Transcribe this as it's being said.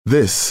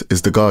This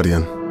is The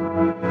Guardian.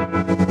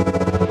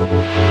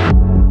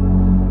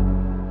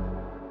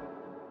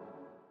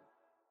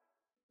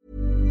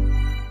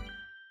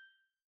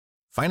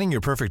 Finding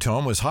your perfect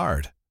home was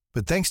hard,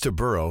 but thanks to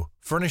Burrow,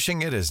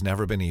 furnishing it has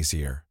never been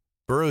easier.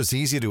 Burrow's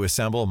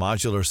easy-to-assemble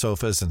modular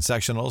sofas and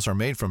sectionals are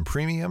made from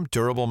premium,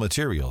 durable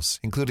materials,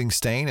 including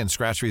stain and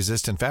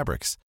scratch-resistant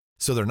fabrics.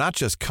 So they're not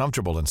just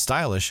comfortable and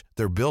stylish,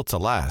 they're built to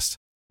last.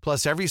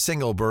 Plus, every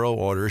single Burrow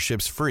order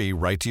ships free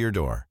right to your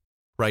door.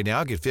 Right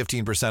now, get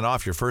 15%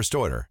 off your first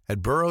order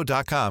at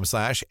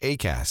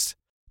burrow.com/ACAST.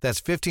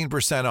 That's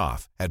 15%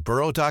 off at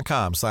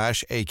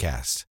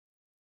burrow.com/ACAST.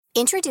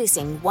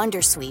 Introducing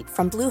Wondersuite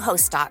from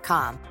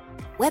Bluehost.com.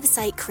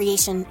 Website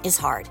creation is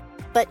hard,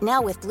 but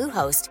now with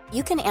Bluehost,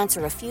 you can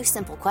answer a few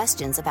simple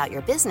questions about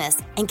your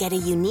business and get a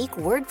unique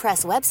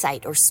WordPress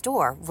website or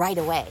store right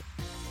away.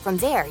 From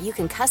there, you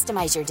can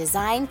customize your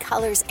design,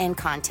 colors, and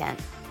content.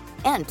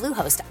 And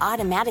Bluehost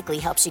automatically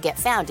helps you get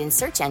found in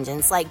search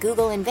engines like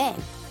Google and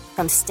Bing.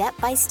 From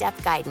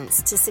step-by-step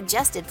guidance to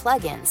suggested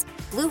plugins,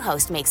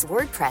 Bluehost makes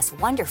WordPress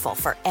wonderful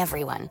for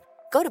everyone.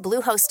 Go to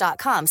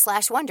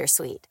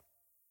bluehost.com/wondersuite.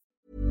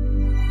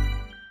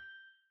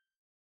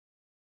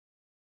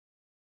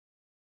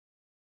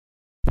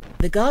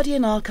 The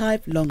Guardian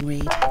Archive long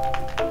read.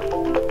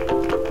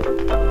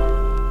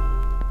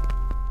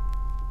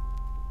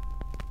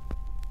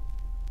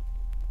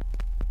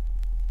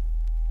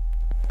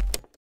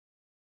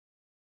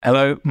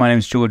 Hello, my name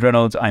is George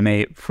Reynolds. I'm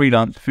a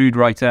freelance food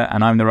writer,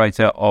 and I'm the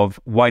writer of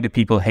Why Do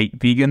People Hate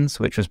Vegans,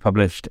 which was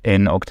published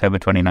in October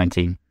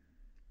 2019.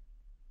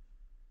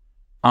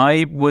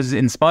 I was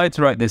inspired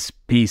to write this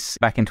piece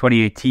back in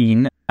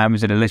 2018. I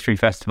was at a literary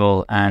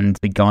festival, and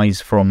the guys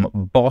from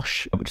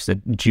Bosch, which is a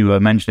duo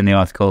mentioned in the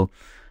article,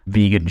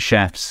 vegan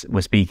chefs,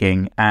 were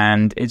speaking.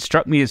 And it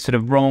struck me as sort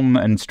of wrong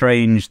and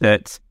strange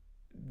that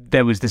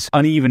there was this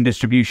uneven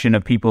distribution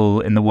of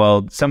people in the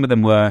world. Some of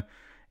them were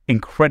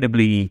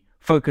incredibly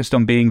focused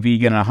on being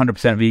vegan,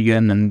 100%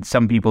 vegan, and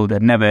some people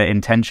had never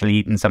intentionally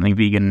eaten something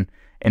vegan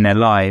in their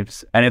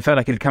lives. And it felt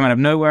like it had come out of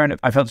nowhere, and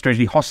I felt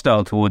strangely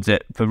hostile towards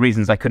it for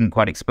reasons I couldn't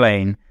quite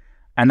explain.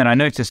 And then I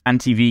noticed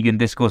anti-vegan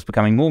discourse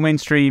becoming more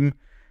mainstream,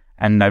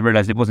 and I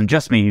realized it wasn't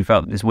just me who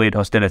felt this weird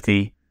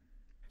hostility.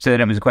 So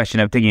then it was a question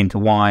of digging into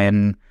why,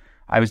 and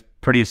I was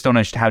pretty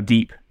astonished how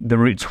deep the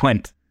roots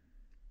went.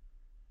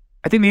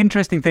 I think the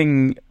interesting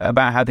thing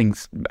about how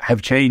things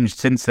have changed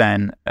since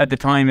then, at the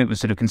time it was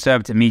sort of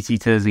conservative meat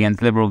eaters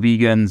against liberal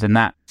vegans, and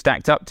that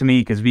stacked up to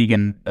me because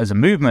vegan as a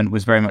movement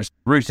was very much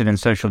rooted in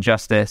social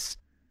justice.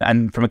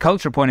 And from a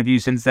cultural point of view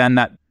since then,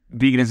 that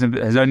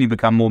veganism has only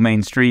become more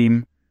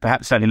mainstream,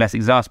 perhaps slightly less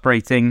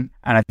exasperating.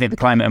 And I think the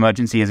climate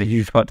emergency has a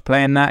huge part to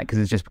play in that because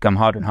it's just become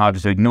harder and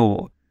harder to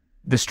ignore.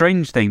 The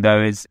strange thing,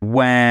 though, is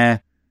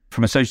where,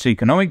 from a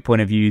socioeconomic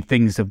point of view,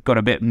 things have got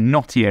a bit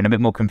knottier and a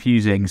bit more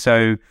confusing.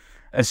 So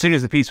as soon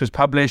as the piece was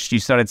published, you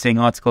started seeing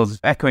articles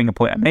echoing a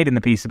point I made in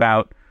the piece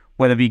about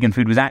whether vegan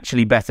food was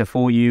actually better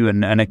for you,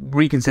 and a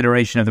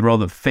reconsideration of the role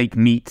that fake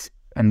meat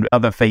and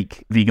other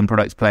fake vegan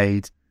products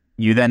played.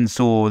 You then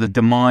saw the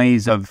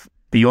demise of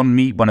Beyond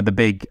Meat, one of the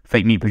big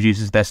fake meat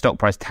producers. Their stock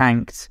price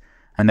tanked,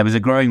 and there was a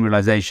growing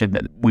realization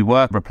that we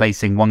were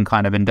replacing one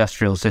kind of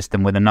industrial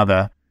system with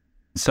another.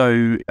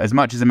 So as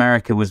much as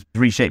America was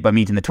reshaped by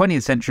meat in the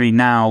 20th century,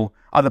 now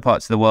other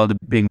parts of the world are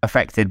being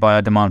affected by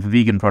our demand for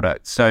vegan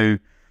products. So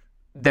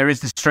there is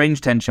this strange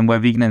tension where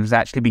veganism has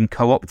actually been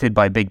co-opted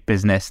by big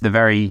business, the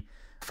very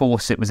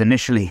force it was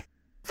initially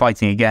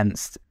fighting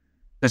against.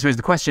 I suppose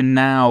the question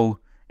now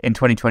in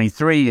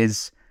 2023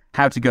 is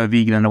how to go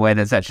vegan in a way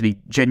that's actually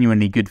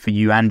genuinely good for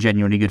you and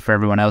genuinely good for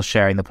everyone else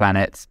sharing the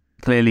planet.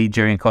 Clearly,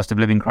 during a cost of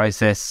living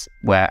crisis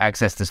where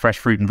access to fresh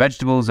fruit and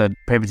vegetables are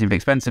prohibitively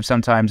expensive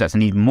sometimes, that's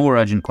an even more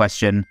urgent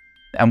question,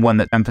 and one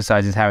that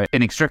emphasises how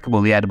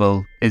inextricable the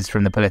edible is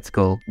from the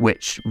political,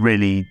 which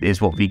really is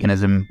what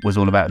veganism was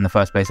all about in the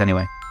first place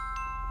anyway.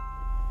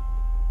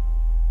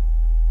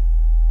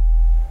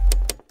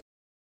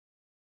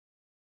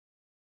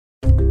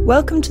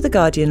 Welcome to The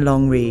Guardian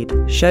Long Read,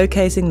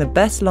 showcasing the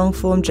best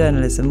long-form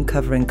journalism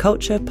covering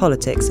culture,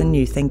 politics and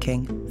new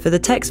thinking. For the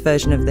text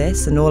version of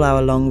this and all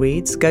our long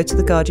reads, go to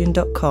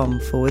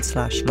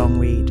theguardian.com/long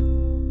read.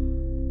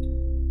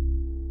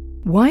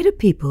 Why Do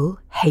People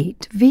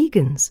Hate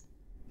Vegans?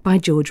 By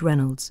George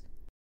Reynolds.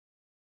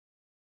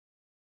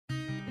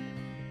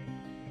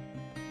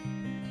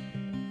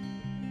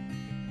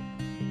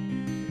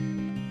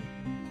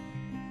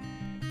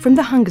 From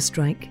the hunger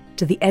strike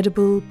to the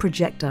edible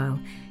projectile,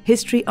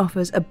 history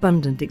offers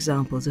abundant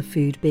examples of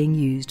food being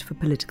used for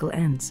political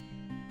ends.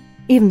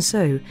 Even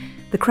so,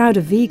 the crowd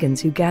of vegans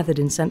who gathered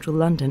in central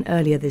London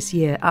earlier this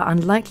year are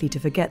unlikely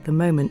to forget the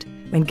moment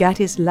when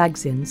Gattis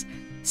Lagzins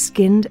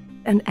skinned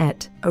and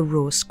ate a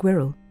raw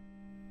squirrel.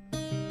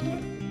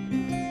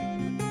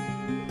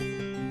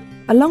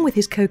 Along with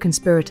his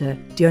co-conspirator,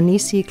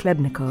 Dionysy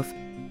Klebnikov,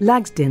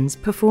 Lagzins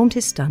performed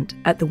his stunt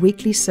at the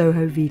weekly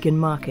Soho vegan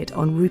market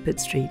on Rupert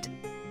Street.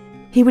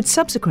 He would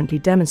subsequently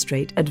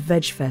demonstrate at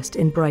VegFest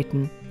in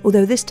Brighton,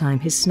 although this time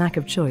his snack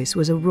of choice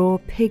was a raw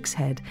pig's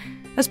head,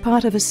 as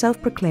part of a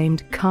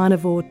self-proclaimed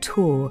carnivore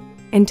tour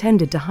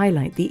intended to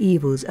highlight the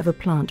evils of a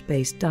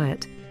plant-based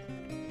diet.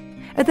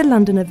 At the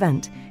London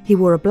event, he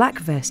wore a black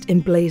vest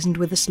emblazoned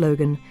with the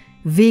slogan,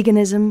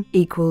 "Veganism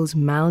equals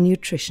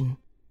malnutrition."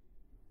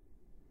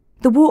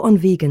 The war on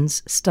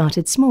vegans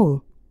started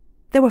small.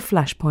 There were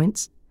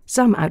flashpoints,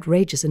 some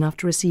outrageous enough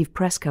to receive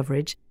press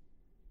coverage.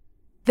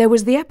 There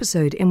was the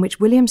episode in which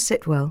William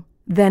Sitwell,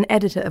 then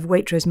editor of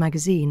Waitrose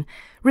magazine,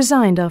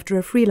 resigned after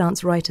a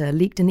freelance writer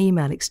leaked an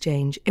email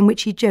exchange in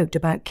which he joked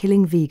about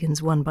killing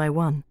vegans one by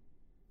one.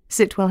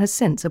 Sitwell has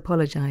since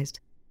apologised.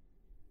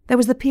 There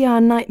was the PR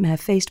nightmare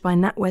faced by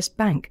NatWest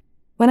Bank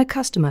when a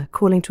customer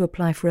calling to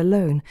apply for a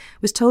loan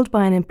was told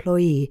by an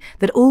employee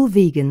that all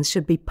vegans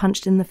should be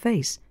punched in the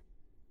face.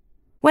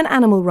 When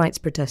animal rights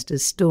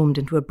protesters stormed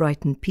into a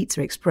Brighton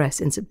Pizza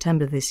Express in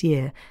September this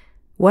year,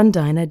 one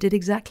diner did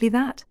exactly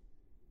that.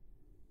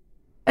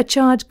 A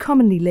charge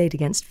commonly laid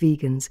against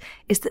vegans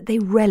is that they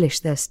relish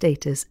their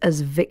status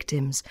as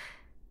victims,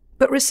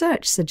 but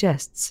research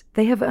suggests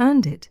they have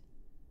earned it.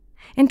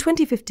 In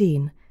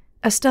 2015,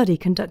 a study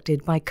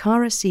conducted by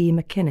Cara C.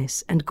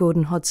 McInnes and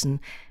Gordon Hodson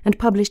and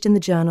published in the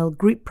journal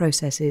Group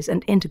Processes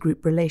and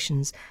Intergroup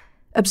Relations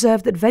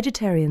observed that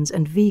vegetarians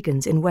and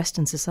vegans in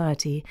Western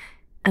society,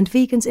 and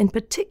vegans in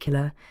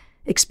particular,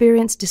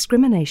 experience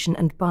discrimination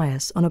and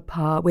bias on a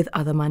par with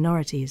other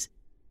minorities.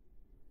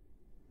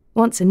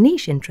 Once a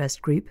niche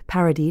interest group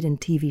parodied in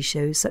TV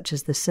shows such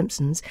as The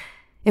Simpsons,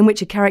 in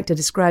which a character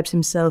describes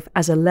himself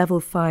as a level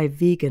 5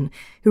 vegan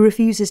who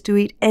refuses to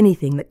eat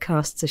anything that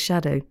casts a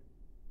shadow.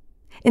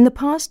 In the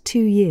past 2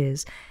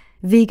 years,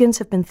 vegans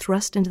have been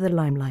thrust into the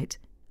limelight.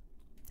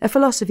 A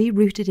philosophy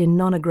rooted in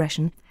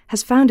non-aggression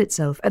has found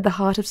itself at the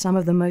heart of some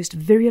of the most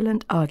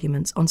virulent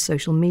arguments on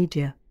social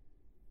media.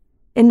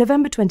 In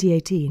November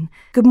 2018,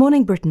 Good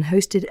Morning Britain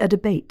hosted a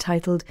debate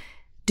titled,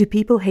 "Do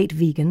People Hate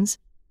Vegans?"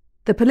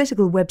 The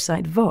political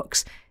website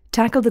Vox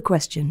tackled the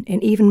question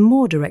in even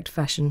more direct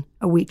fashion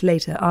a week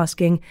later,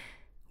 asking,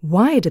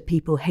 "Why do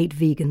people hate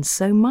vegans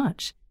so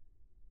much?"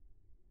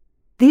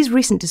 These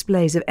recent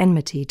displays of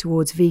enmity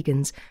towards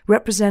vegans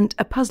represent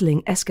a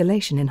puzzling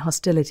escalation in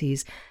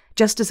hostilities,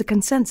 just as a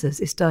consensus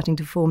is starting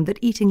to form that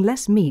eating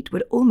less meat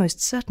would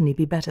almost certainly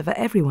be better for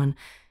everyone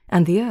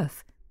and the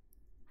earth.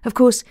 Of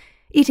course,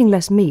 eating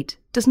less meat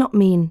does not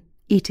mean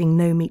eating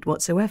no meat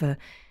whatsoever,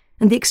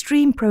 and the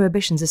extreme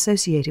prohibitions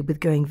associated with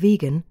going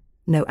vegan,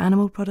 no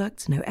animal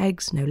products, no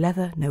eggs, no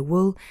leather, no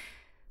wool,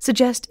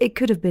 suggest it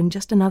could have been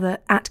just another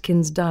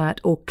Atkins diet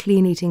or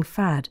clean-eating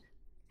fad,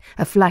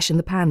 a flash in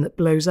the pan that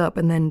blows up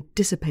and then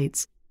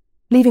dissipates,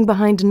 leaving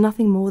behind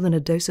nothing more than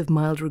a dose of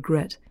mild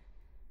regret.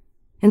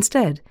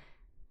 Instead,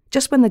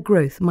 just when the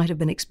growth might have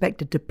been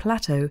expected to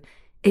plateau,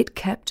 it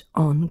kept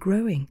on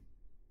growing.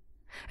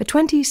 A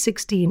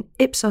 2016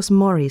 Ipsos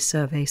Mori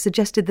survey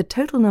suggested the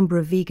total number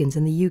of vegans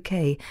in the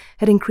UK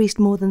had increased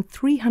more than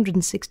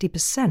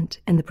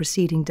 360% in the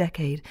preceding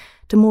decade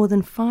to more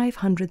than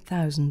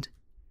 500,000.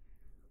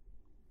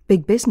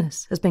 Big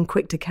business has been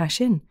quick to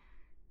cash in.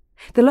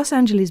 The Los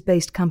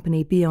Angeles-based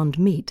company Beyond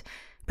Meat,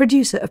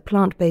 producer of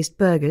plant-based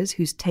burgers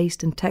whose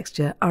taste and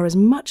texture are as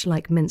much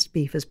like minced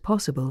beef as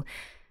possible,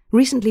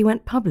 recently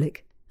went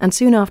public and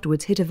soon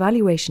afterwards hit a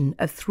valuation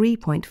of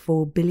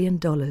 $3.4 billion.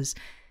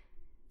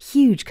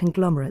 Huge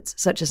conglomerates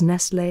such as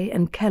Nestlé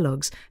and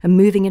Kellogg's are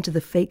moving into the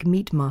fake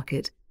meat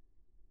market.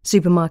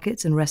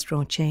 Supermarkets and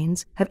restaurant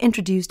chains have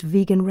introduced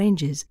vegan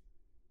ranges.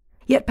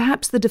 Yet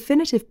perhaps the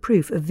definitive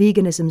proof of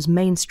veganism's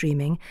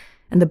mainstreaming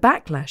and the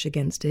backlash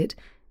against it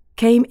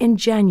came in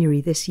January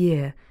this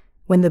year,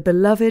 when the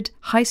beloved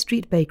high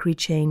street bakery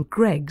chain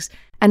Greggs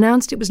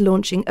announced it was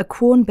launching a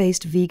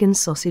Quorn-based vegan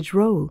sausage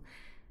roll.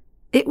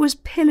 It was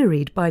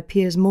pilloried by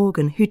Piers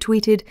Morgan, who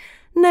tweeted,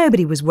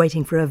 "Nobody was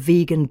waiting for a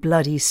vegan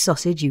bloody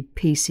sausage, you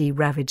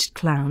PC-ravaged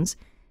clowns."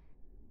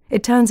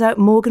 It turns out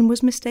Morgan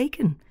was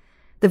mistaken.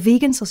 The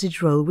vegan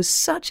sausage roll was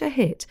such a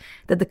hit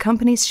that the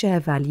company's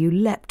share value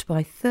leapt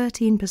by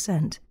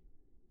 13%.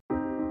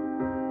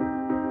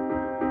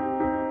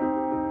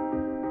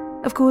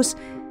 Of course,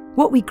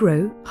 what we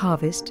grow,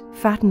 harvest,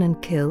 fatten and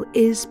kill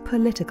is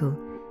political.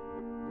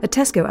 A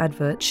Tesco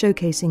advert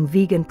showcasing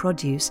vegan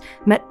produce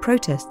met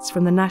protests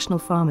from the National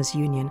Farmers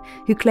Union,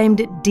 who claimed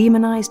it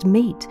demonised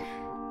meat,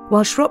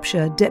 while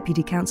Shropshire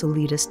Deputy Council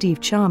leader Steve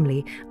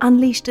Charmley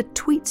unleashed a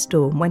tweet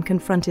storm when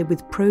confronted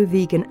with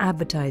pro-vegan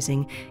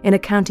advertising in a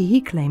county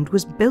he claimed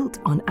was built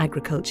on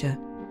agriculture.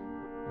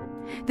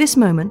 This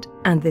moment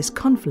and this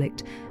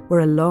conflict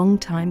were a long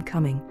time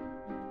coming.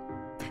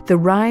 The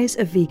rise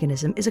of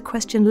veganism is a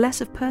question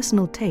less of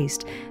personal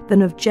taste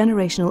than of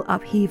generational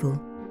upheaval,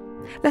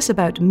 less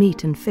about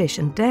meat and fish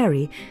and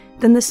dairy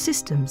than the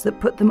systems that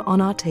put them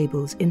on our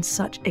tables in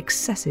such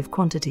excessive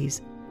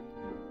quantities.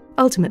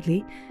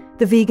 Ultimately,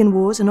 the vegan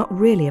wars are not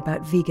really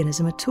about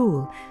veganism at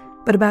all,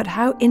 but about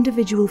how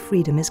individual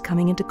freedom is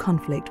coming into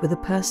conflict with a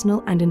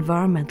personal and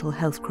environmental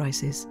health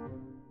crisis.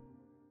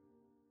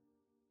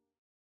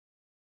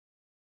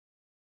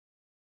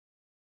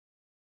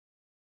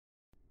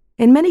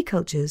 In many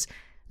cultures,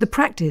 The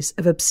practice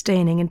of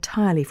abstaining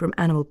entirely from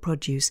animal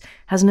produce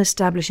has an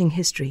establishing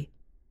history.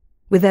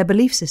 With their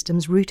belief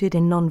systems rooted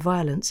in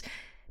non-violence,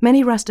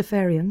 many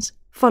Rastafarians,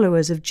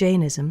 followers of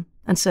Jainism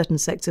and certain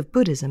sects of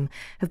Buddhism,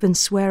 have been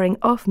swearing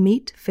off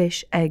meat,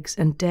 fish, eggs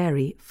and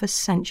dairy for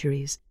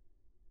centuries.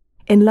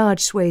 In large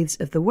swathes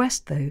of the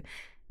West, though,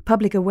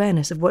 public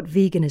awareness of what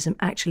veganism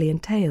actually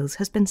entails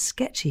has been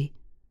sketchy.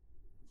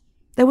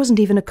 There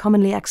wasn't even a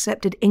commonly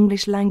accepted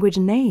English language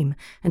name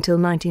until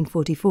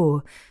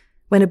 1944,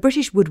 when a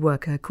British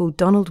woodworker called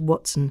Donald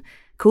Watson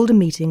called a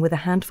meeting with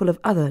a handful of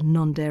other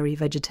non-dairy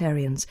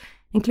vegetarians,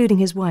 including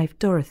his wife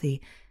Dorothy,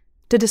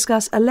 to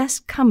discuss a less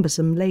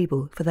cumbersome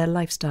label for their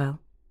lifestyle.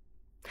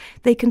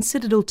 They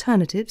considered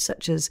alternatives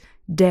such as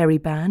dairy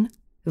ban,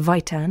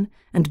 Vitan,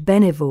 and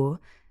benevore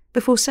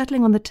before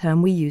settling on the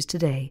term we use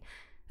today,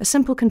 a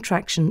simple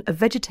contraction of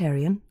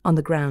vegetarian on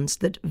the grounds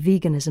that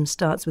veganism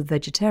starts with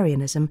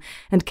vegetarianism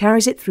and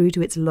carries it through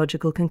to its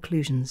logical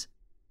conclusions.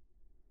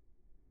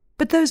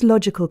 But those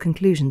logical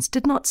conclusions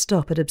did not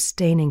stop at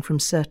abstaining from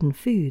certain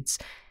foods.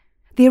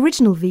 The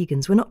original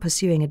vegans were not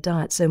pursuing a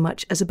diet so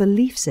much as a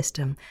belief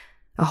system,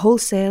 a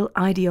wholesale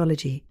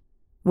ideology,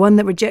 one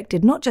that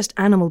rejected not just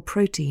animal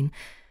protein,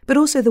 but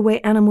also the way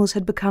animals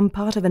had become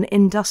part of an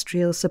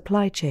industrial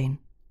supply chain.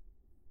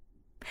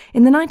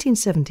 In the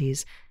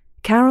 1970s,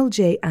 Carol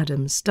J.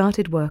 Adams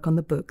started work on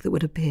the book that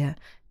would appear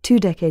 2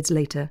 decades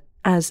later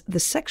as The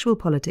Sexual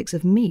Politics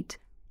of Meat,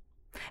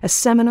 a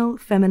seminal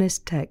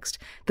feminist text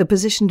that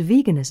positioned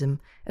veganism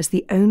as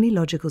the only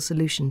logical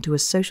solution to a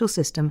social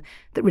system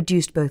that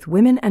reduced both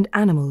women and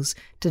animals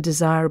to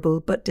desirable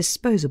but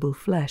disposable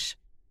flesh.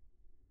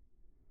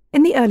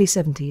 In the early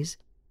 70s,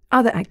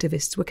 other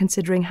activists were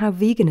considering how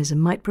veganism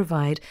might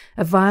provide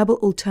a viable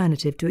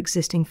alternative to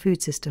existing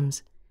food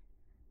systems.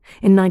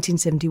 In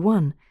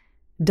 1971,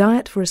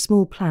 Diet for a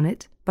Small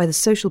Planet by the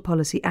social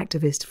policy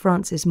activist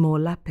Frances Moore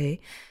Lappé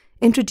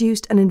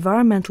introduced an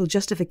environmental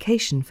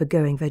justification for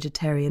going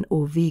vegetarian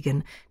or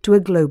vegan to a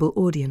global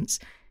audience.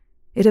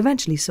 It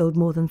eventually sold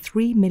more than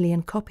 3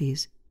 million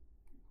copies.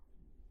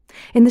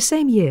 In the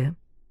same year,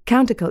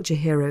 counterculture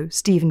hero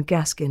Stephen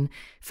Gaskin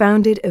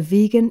founded a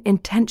vegan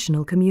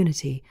intentional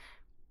community.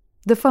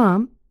 The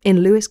Farm, in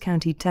Lewis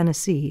County,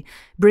 Tennessee,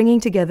 bringing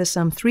together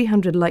some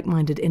 300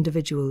 like-minded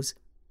individuals.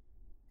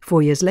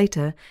 4 years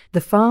later, the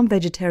Farm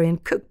Vegetarian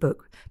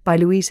Cookbook by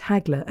Louise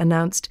Hagler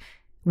announced,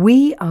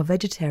 "We are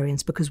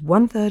vegetarians because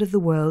 1/3 of the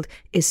world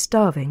is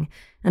starving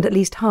and at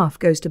least half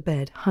goes to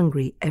bed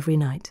hungry every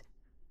night,"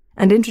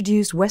 and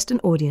introduced Western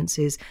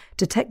audiences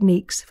to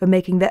techniques for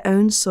making their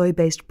own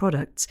soy-based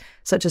products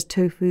such as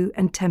tofu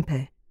and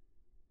tempeh.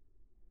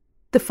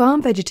 The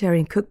Farm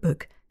Vegetarian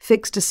Cookbook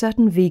fixed a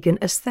certain vegan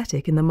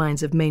aesthetic in the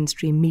minds of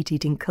mainstream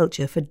meat-eating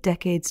culture for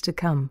decades to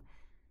come.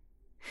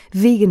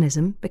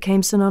 Veganism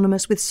became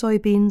synonymous with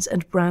soybeans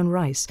and brown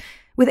rice,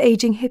 with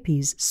aging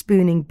hippies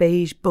spooning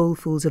beige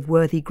bowlfuls of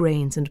worthy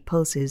grains and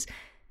pulses,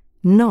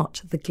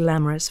 not the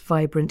glamorous,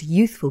 vibrant,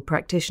 youthful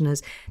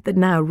practitioners that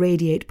now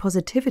radiate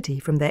positivity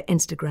from their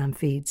Instagram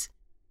feeds.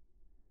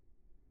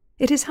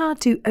 It is hard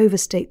to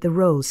overstate the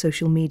role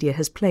social media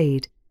has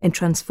played in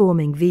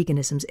transforming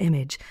veganism's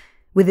image,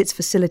 with its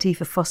facility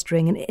for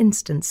fostering an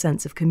instant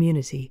sense of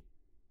community.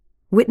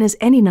 Witness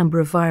any number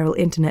of viral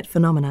internet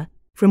phenomena,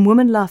 from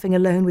woman laughing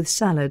alone with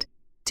salad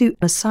to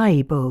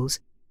acai bowls,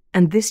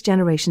 and this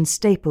generation's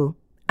staple,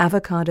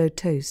 avocado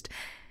toast,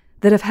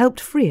 that have helped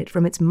free it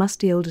from its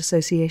musty old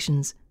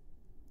associations.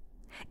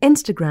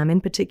 Instagram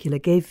in particular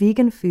gave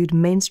vegan food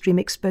mainstream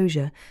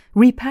exposure,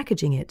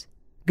 repackaging it,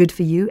 good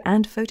for you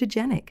and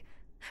photogenic,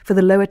 for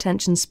the low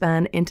attention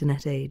span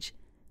internet age.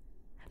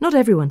 Not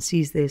everyone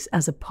sees this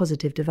as a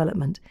positive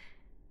development.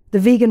 The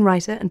vegan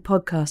writer and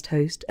podcast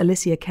host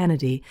Alicia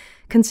Kennedy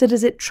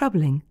considers it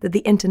troubling that the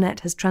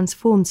internet has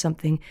transformed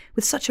something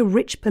with such a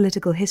rich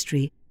political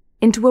history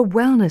into a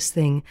wellness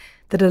thing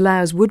that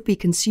allows would-be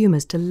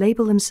consumers to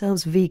label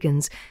themselves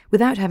vegans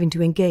without having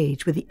to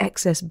engage with the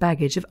excess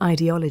baggage of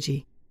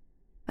ideology.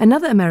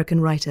 Another American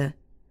writer,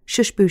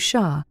 Shushbu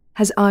Shah,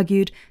 has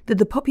argued that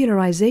the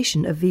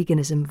popularization of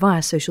veganism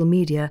via social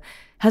media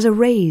has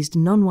erased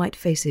non-white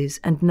faces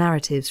and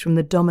narratives from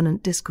the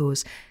dominant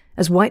discourse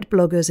as white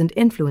bloggers and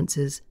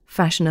influencers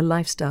fashion a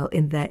lifestyle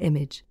in their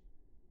image.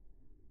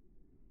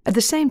 At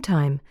the same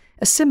time,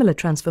 a similar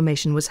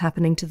transformation was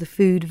happening to the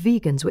food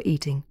vegans were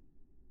eating.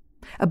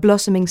 A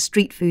blossoming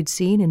street food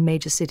scene in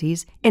major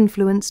cities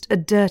influenced a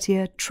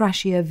dirtier,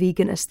 trashier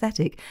vegan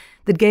aesthetic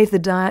that gave the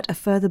diet a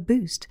further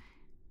boost.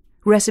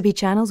 Recipe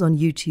channels on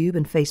YouTube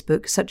and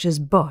Facebook, such as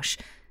Bosch,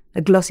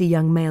 a glossy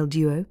young male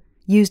duo,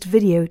 used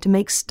video to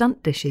make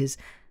stunt dishes,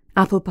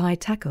 apple pie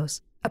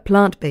tacos, a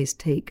plant-based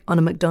take on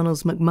a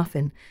McDonald's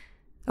McMuffin,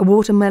 a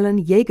watermelon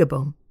Jaeger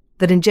bomb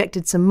that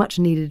injected some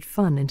much-needed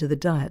fun into the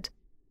diet.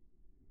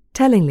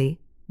 Tellingly,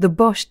 the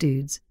Bosch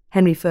dudes,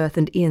 Henry Firth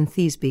and Ian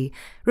Thiesby,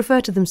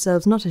 refer to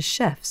themselves not as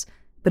chefs,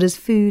 but as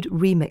food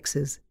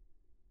remixers.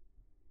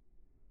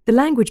 The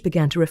language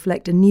began to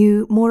reflect a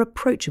new, more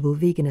approachable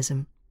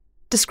veganism.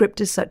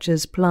 Descriptors such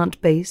as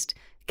plant-based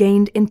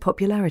gained in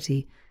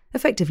popularity,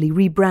 effectively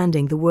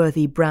rebranding the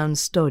worthy brown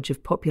stodge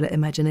of popular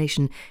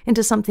imagination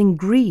into something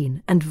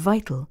green and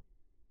vital.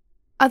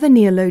 Other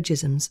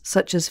neologisms,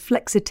 such as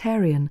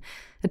flexitarian,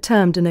 a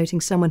term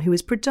denoting someone who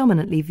is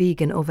predominantly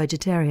vegan or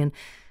vegetarian,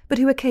 but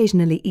who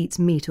occasionally eats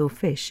meat or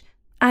fish,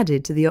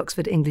 added to the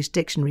Oxford English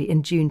Dictionary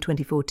in June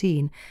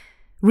 2014,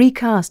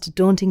 recast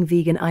daunting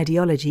vegan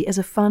ideology as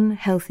a fun,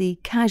 healthy,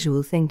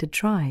 casual thing to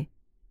try.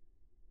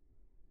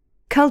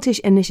 Cultish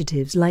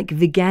initiatives like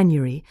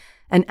Veganuary,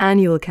 an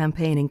annual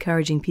campaign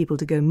encouraging people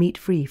to go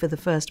meat-free for the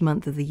first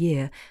month of the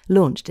year,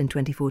 launched in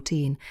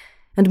 2014,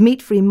 and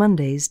Meat-Free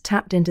Mondays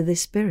tapped into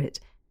this spirit,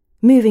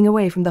 moving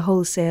away from the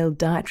wholesale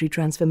dietary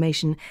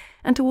transformation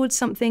and towards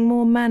something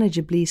more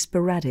manageably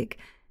sporadic,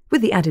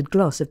 with the added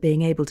gloss of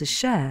being able to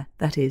share,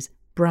 that is,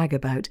 brag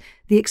about,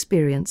 the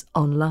experience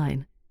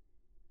online.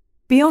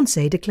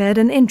 Beyoncé declared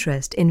an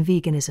interest in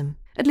veganism,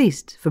 at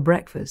least for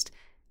breakfast,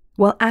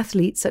 while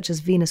athletes such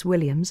as Venus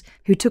Williams,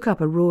 who took up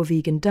a raw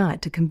vegan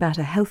diet to combat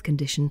a health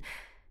condition,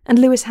 and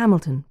Lewis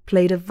Hamilton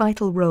played a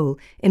vital role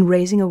in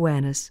raising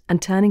awareness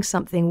and turning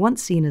something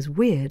once seen as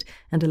weird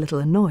and a little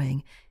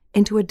annoying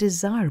into a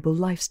desirable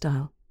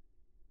lifestyle.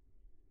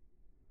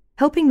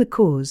 Helping the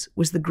cause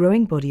was the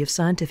growing body of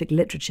scientific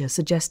literature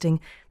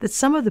suggesting that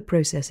some of the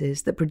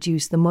processes that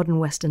produce the modern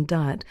Western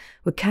diet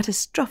were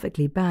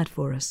catastrophically bad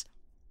for us.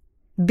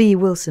 B.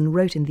 Wilson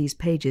wrote in these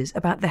pages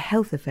about the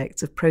health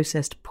effects of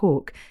processed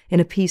pork in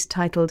a piece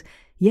titled,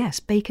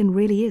 "Yes, Bacon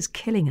Really Is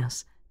Killing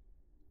Us."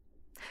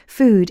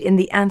 Food in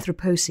the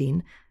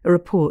Anthropocene, a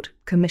report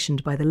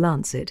commissioned by The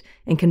Lancet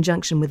in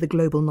conjunction with the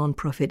global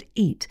non-profit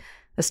EAT,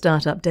 a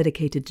startup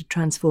dedicated to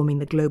transforming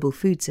the global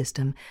food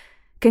system,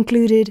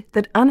 concluded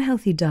that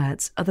unhealthy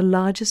diets are the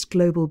largest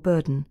global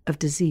burden of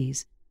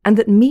disease, and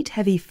that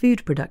meat-heavy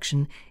food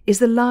production is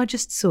the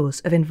largest source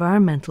of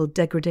environmental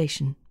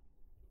degradation.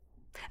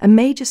 A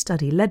major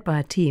study led by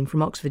a team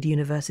from Oxford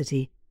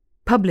University,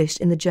 published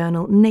in the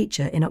journal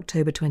Nature in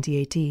October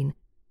 2018,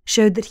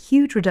 showed that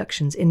huge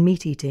reductions in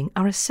meat eating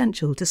are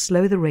essential to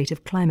slow the rate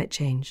of climate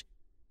change.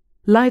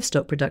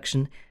 Livestock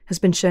production has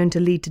been shown to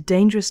lead to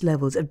dangerous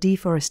levels of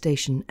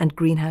deforestation and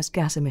greenhouse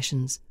gas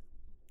emissions.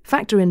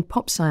 Factor in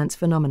pop science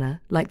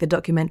phenomena like the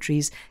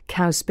documentaries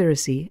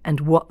Cowspiracy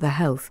and What the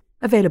Health,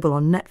 available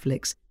on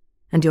Netflix,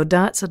 and your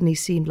diet suddenly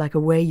seemed like a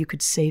way you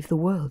could save the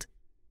world.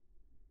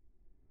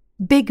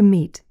 Big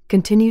Meat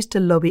continues to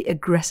lobby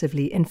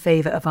aggressively in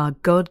favour of our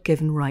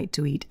God-given right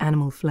to eat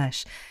animal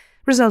flesh,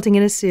 resulting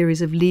in a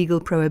series of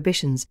legal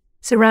prohibitions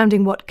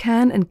surrounding what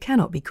can and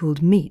cannot be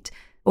called meat,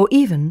 or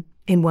even,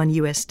 in one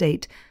US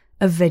state,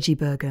 a veggie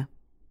burger.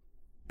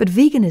 But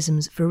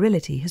veganism's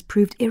virility has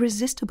proved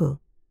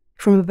irresistible.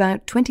 From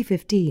about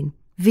 2015,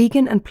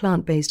 vegan and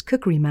plant-based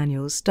cookery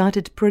manuals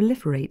started to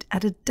proliferate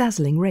at a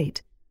dazzling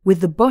rate, with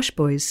the Bosch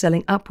Boys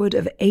selling upward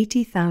of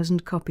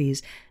 80,000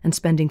 copies and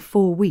spending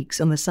 4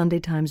 weeks on the Sunday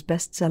Times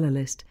bestseller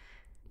list.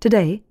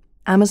 Today,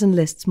 Amazon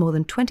lists more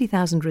than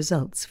 20,000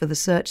 results for the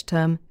search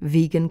term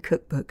vegan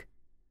cookbook.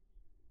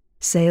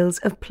 Sales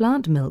of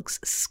plant milks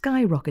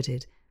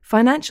skyrocketed.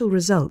 Financial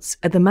results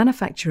at the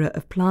manufacturer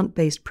of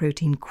plant-based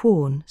protein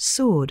Quorn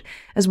soared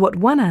as what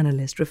one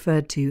analyst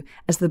referred to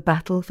as the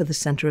battle for the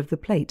centre of the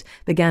plate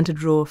began to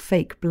draw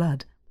fake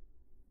blood.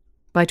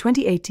 By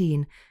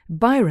 2018,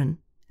 Byron,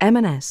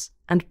 M&S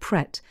and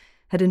Pret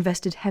had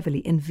invested heavily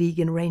in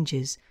vegan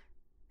ranges.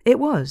 It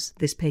was,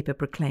 this paper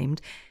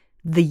proclaimed,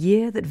 the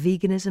year that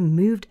veganism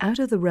moved out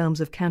of the realms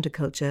of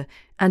counterculture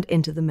and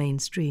into the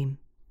mainstream.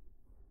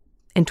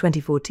 In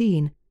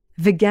 2014,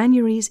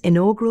 Veganuary's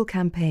inaugural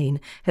campaign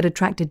had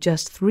attracted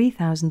just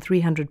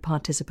 3,300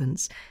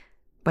 participants.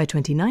 By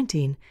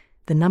 2019,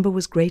 the number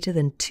was greater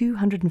than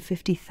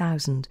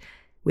 250,000,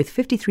 with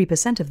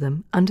 53% of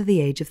them under the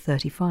age of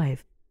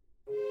 35.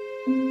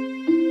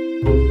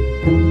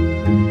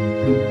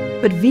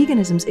 But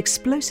veganism's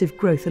explosive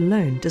growth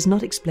alone does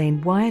not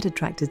explain why it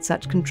attracted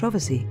such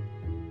controversy.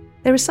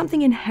 There is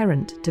something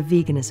inherent to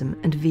veganism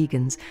and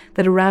vegans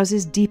that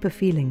arouses deeper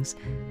feelings.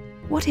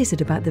 What is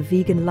it about the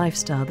vegan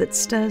lifestyle that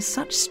stirs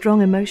such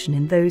strong emotion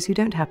in those who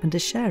don't happen to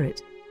share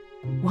it?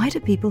 Why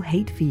do people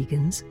hate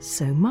vegans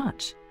so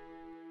much?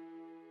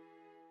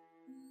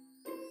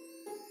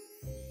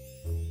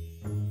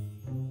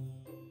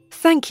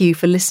 Thank you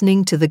for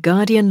listening to The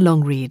Guardian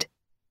Long Read.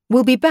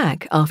 We'll be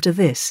back after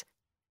this.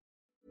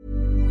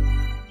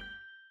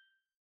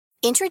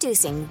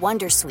 Introducing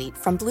Wondersuite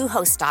from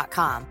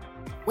Bluehost.com.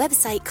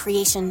 Website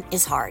creation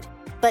is hard,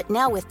 but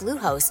now with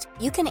Bluehost,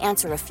 you can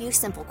answer a few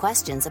simple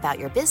questions about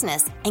your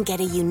business and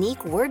get a unique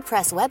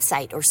WordPress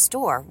website or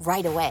store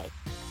right away.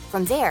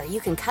 From there,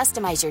 you can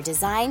customize your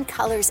design,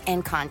 colors,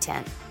 and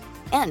content.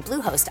 And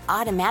Bluehost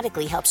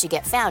automatically helps you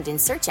get found in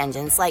search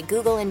engines like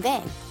Google and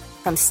Bing.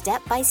 From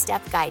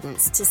step-by-step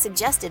guidance to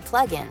suggested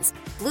plugins,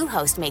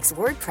 Bluehost makes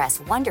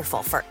WordPress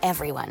wonderful for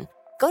everyone.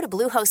 Go to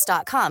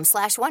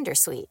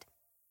bluehost.com/wondersuite.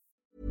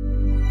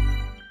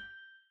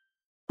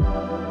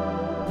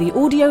 The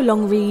audio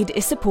long read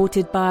is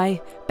supported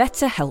by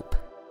BetterHelp.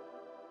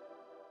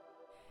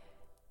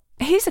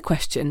 Here's a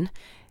question.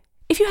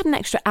 If you had an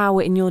extra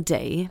hour in your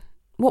day,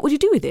 what would you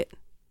do with it?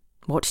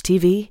 watch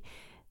TV,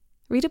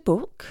 read a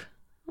book,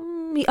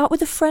 meet up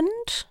with a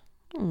friend,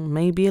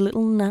 maybe a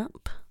little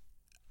nap.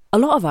 A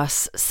lot of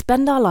us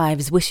spend our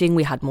lives wishing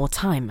we had more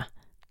time.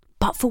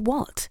 But for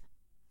what?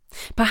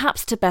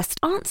 Perhaps to best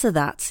answer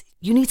that,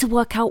 you need to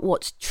work out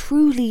what's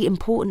truly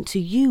important to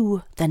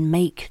you, then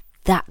make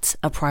that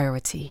a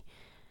priority.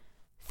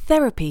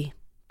 Therapy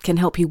can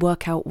help you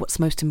work out what's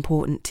most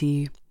important to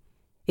you.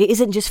 It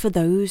isn't just for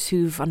those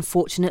who've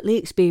unfortunately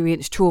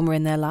experienced trauma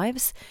in their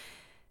lives.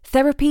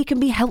 Therapy can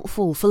be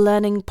helpful for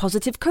learning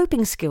positive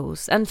coping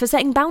skills and for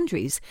setting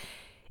boundaries.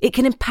 It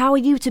can empower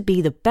you to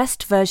be the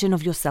best version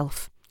of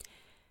yourself.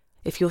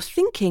 If you're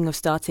thinking of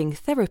starting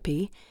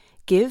therapy,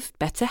 give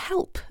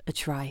BetterHelp a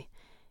try.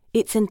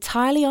 It's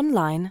entirely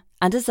online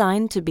and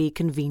designed to be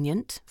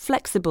convenient,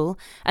 flexible,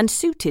 and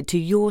suited to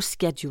your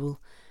schedule.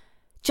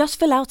 Just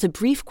fill out a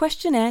brief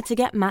questionnaire to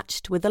get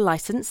matched with a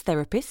licensed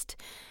therapist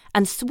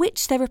and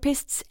switch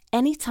therapists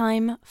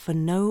anytime for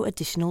no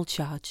additional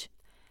charge.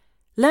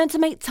 Learn to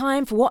make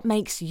time for what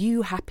makes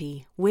you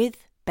happy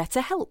with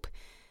BetterHelp.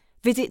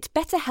 Visit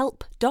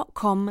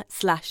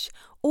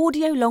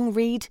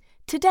betterhelp.com/audiolongread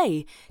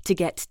today to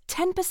get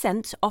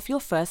 10% off your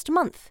first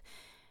month.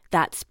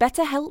 That's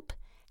BetterHelp,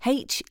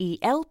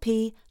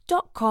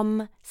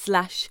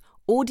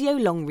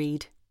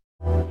 HELP.com/audiolongread.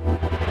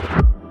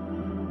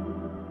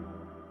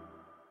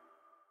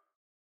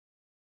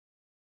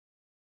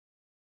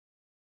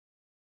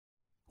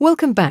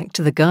 Welcome back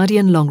to The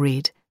Guardian Long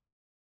Read.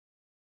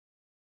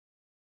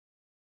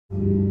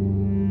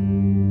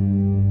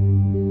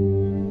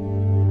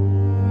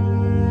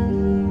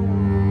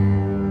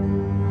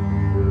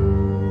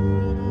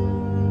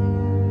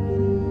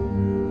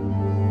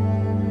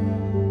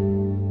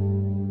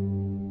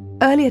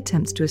 Early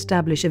attempts to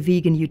establish a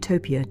vegan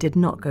utopia did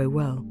not go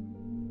well.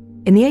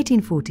 In the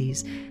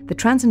 1840s, the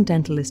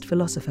transcendentalist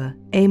philosopher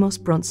Amos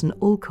Bronson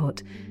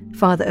Alcott,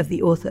 father of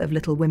the author of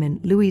Little Women,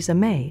 Louisa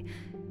May,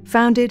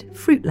 founded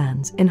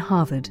Fruitlands in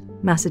Harvard,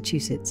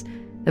 Massachusetts,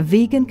 a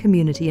vegan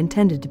community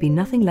intended to be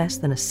nothing less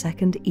than a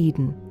second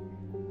Eden.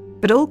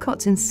 But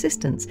Alcott's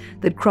insistence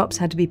that crops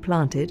had to be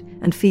planted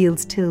and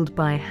fields tilled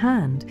by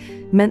hand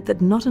meant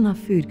that not enough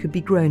food could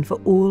be grown for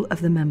all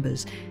of the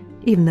members,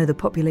 even though the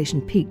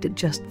population peaked at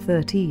just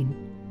 13.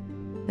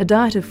 A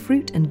diet of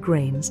fruit and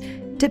grains,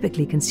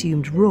 typically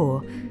consumed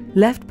raw,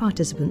 left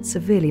participants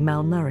severely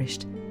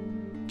malnourished.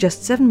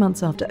 Just 7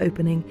 months after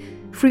opening,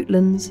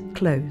 Fruitlands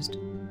closed,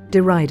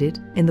 derided,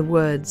 in the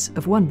words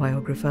of one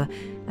biographer,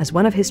 as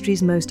one of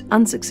history's most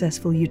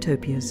unsuccessful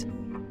utopias.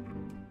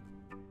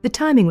 The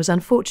timing was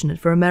unfortunate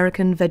for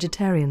American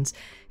vegetarians,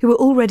 who were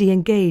already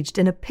engaged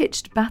in a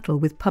pitched battle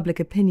with public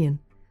opinion.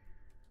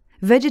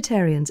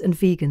 Vegetarians and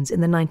vegans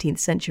in the 19th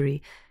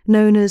century,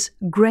 known as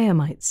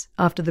Grahamites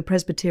after the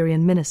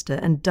Presbyterian minister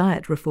and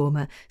diet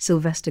reformer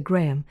Sylvester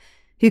Graham,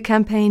 who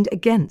campaigned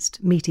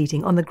against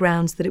meat-eating on the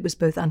grounds that it was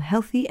both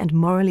unhealthy and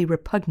morally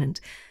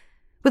repugnant,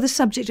 were the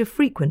subject of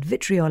frequent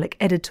vitriolic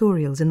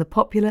editorials in the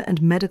popular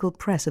and medical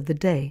press of the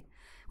day,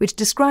 which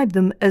described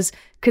them as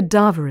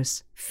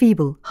cadaverous,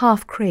 feeble,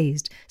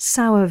 half-crazed,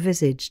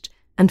 sour-visaged,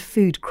 and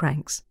food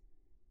cranks.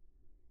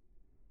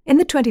 In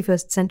the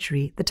 21st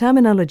century, the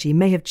terminology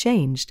may have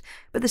changed,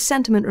 but the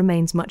sentiment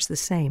remains much the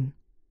same.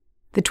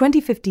 The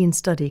 2015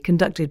 study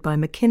conducted by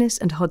McInnes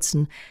and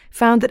Hodson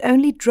found that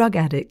only drug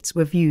addicts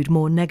were viewed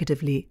more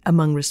negatively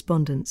among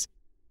respondents.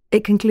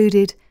 It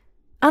concluded,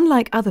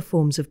 unlike other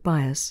forms of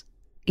bias,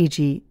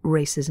 e.g.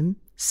 racism,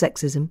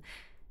 sexism,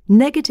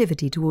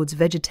 negativity towards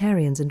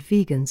vegetarians and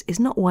vegans is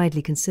not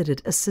widely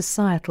considered a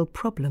societal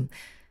problem.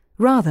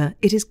 Rather,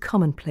 it is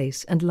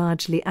commonplace and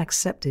largely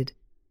accepted.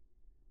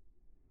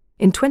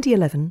 In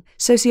 2011,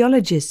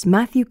 sociologists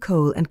Matthew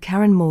Cole and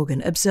Karen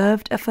Morgan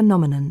observed a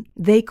phenomenon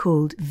they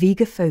called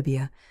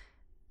vegaphobia,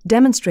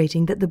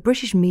 demonstrating that the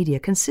British media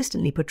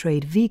consistently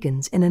portrayed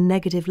vegans in a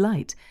negative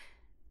light.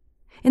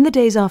 In the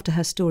days after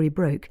her story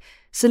broke,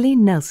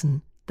 Celine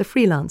Nelson, the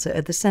freelancer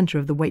at the centre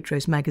of the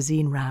Waitrose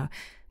magazine row,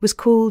 was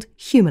called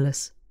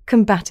humorless,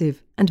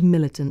 combative and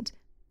militant.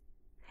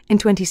 In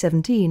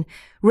 2017,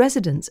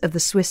 residents of the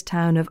Swiss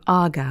town of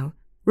Aargau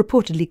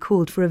reportedly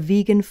called for a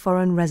vegan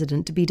foreign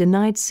resident to be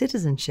denied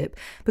citizenship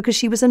because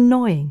she was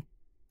annoying,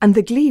 and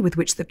the glee with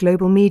which the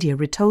global media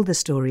retold the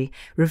story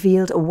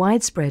revealed a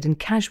widespread and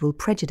casual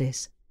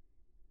prejudice.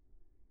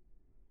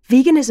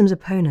 Veganism's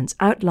opponents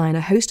outline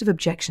a host of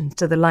objections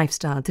to the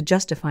lifestyle to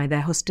justify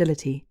their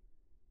hostility.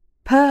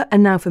 Per a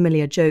now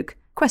familiar joke,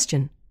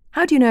 question,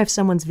 how do you know if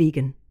someone's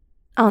vegan?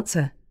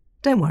 Answer,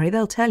 don't worry,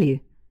 they'll tell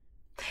you.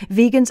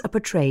 Vegans are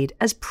portrayed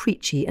as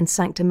preachy and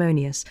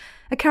sanctimonious,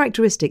 a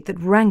characteristic that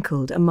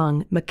rankled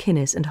among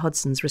McInnes and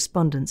Hodson's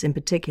respondents in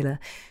particular,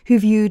 who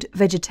viewed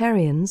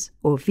vegetarians,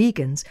 or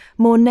vegans,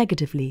 more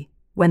negatively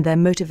when their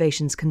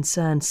motivations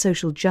concerned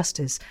social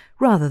justice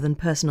rather than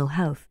personal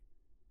health.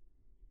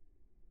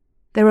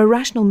 There are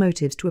rational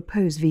motives to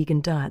oppose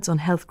vegan diets on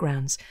health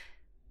grounds.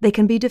 They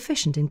can be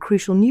deficient in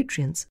crucial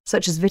nutrients,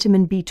 such as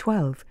vitamin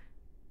B12.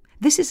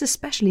 This is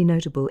especially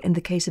notable in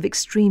the case of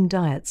extreme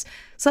diets,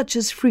 such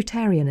as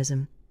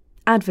fruitarianism,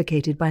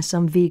 advocated by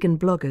some vegan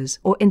bloggers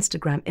or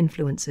Instagram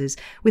influencers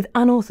with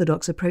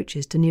unorthodox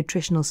approaches to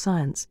nutritional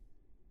science.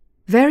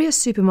 Various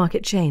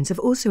supermarket chains have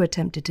also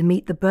attempted to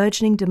meet the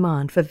burgeoning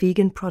demand for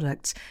vegan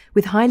products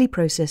with highly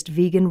processed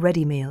vegan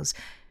ready meals,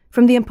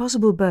 from the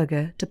Impossible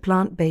Burger to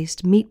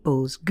plant-based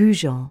meatballs,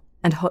 goujons,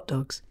 and hot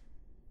dogs.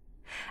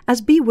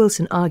 As B.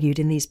 Wilson argued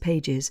in these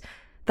pages,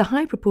 the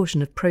high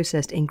proportion of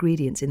processed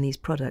ingredients in these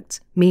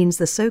products means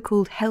the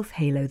so-called health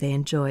halo they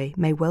enjoy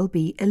may well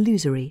be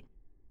illusory.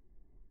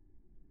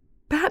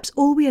 Perhaps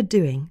all we are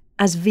doing,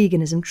 as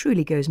veganism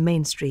truly goes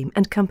mainstream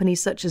and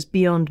companies such as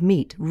Beyond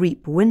Meat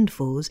reap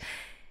windfalls,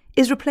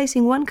 is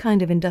replacing one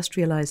kind of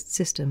industrialized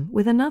system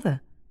with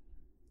another.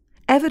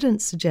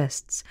 Evidence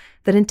suggests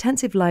that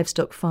intensive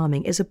livestock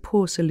farming is a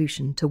poor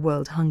solution to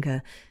world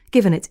hunger,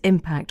 given its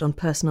impact on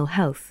personal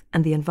health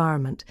and the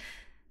environment.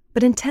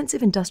 But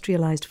intensive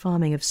industrialized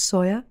farming of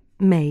soya,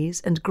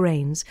 maize, and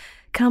grains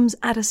comes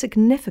at a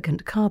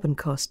significant carbon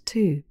cost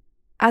too,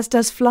 as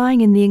does flying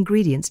in the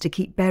ingredients to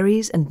keep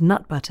berries and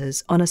nut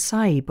butters on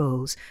acai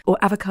bowls or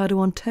avocado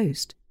on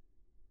toast.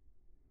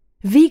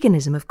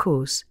 Veganism, of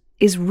course,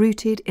 is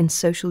rooted in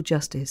social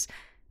justice,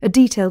 a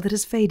detail that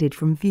has faded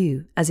from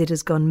view as it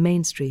has gone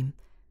mainstream.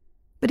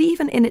 But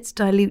even in its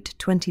dilute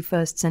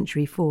 21st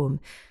century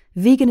form,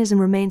 veganism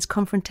remains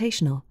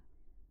confrontational.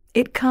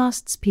 It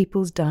casts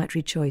people's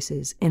dietary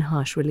choices in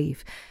harsh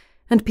relief,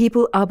 and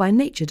people are by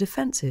nature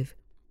defensive.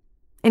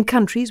 In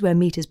countries where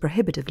meat is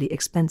prohibitively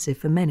expensive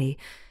for many,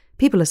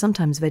 people are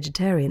sometimes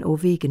vegetarian or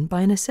vegan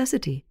by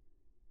necessity.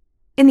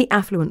 In the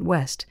affluent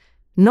West,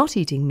 not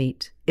eating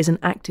meat is an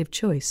active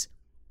choice.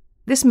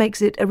 This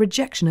makes it a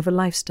rejection of a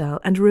lifestyle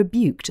and a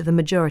rebuke to the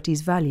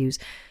majority's values,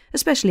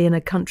 especially in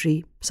a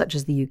country, such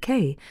as the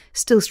UK,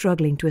 still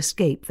struggling to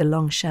escape the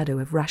long shadow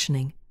of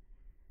rationing.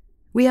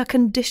 We are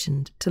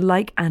conditioned to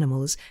like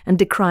animals and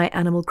decry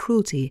animal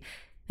cruelty,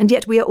 and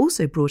yet we are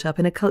also brought up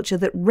in a culture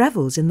that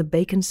revels in the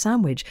bacon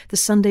sandwich, the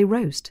Sunday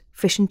roast,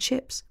 fish and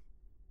chips.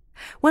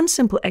 One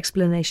simple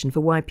explanation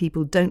for why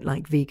people don't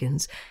like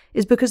vegans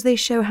is because they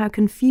show how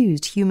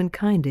confused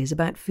humankind is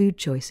about food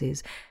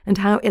choices and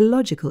how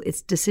illogical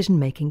its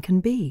decision-making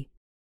can be.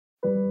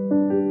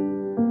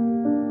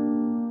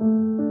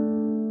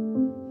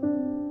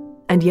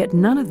 And yet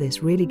none of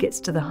this really gets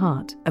to the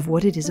heart of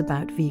what it is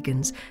about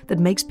vegans that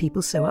makes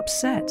people so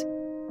upset.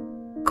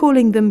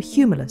 Calling them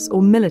humorless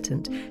or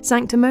militant,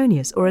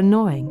 sanctimonious or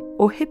annoying,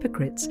 or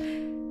hypocrites,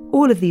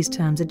 all of these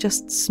terms are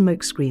just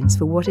smokescreens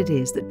for what it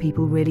is that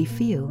people really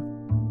feel,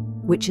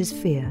 which is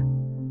fear.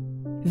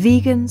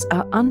 Vegans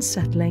are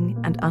unsettling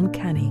and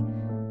uncanny.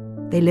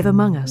 They live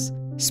among us,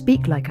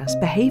 speak like us,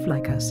 behave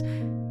like us.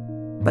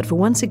 But for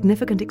one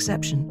significant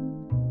exception,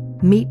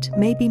 meat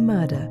may be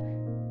murder,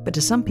 but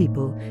to some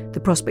people, the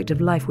prospect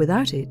of life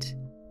without it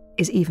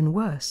is even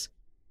worse.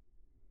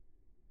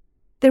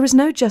 There is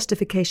no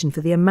justification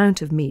for the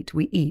amount of meat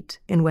we eat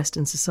in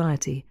Western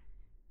society.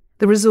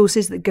 The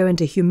resources that go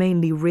into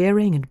humanely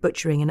rearing and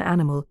butchering an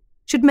animal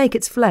should make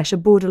its flesh a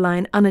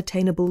borderline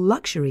unattainable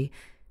luxury,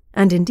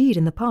 and indeed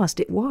in the past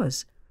it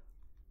was.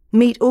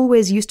 Meat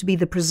always used to be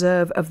the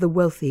preserve of the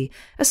wealthy,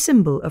 a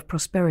symbol of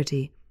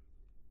prosperity.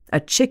 A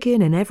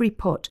chicken in every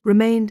pot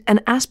remained an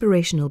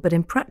aspirational but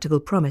impractical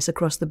promise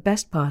across the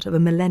best part of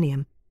a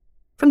millennium,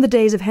 from the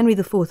days of Henry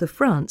IV of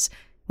France,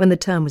 when the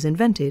term was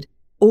invented,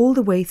 all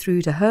the way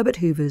through to Herbert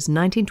Hoover's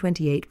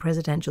 1928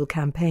 presidential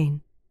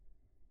campaign.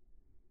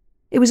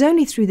 It was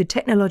only through the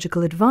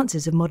technological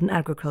advances of modern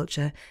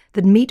agriculture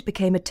that meat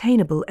became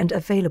attainable and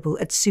available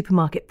at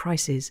supermarket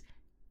prices.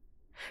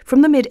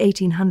 From the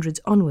mid-1800s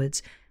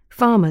onwards,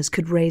 farmers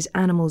could raise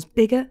animals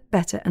bigger,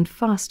 better, and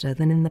faster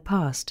than in the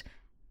past.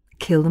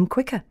 Kill them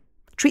quicker,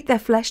 treat their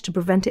flesh to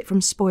prevent it from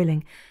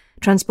spoiling,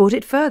 transport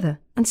it further,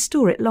 and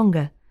store it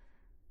longer.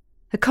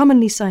 A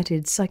commonly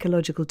cited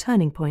psychological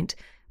turning point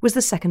was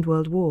the Second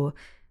World War,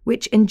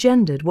 which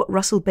engendered what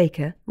Russell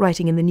Baker,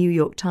 writing in the New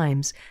York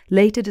Times,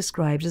 later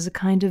described as a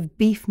kind of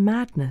beef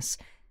madness.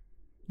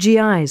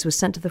 GIs were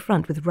sent to the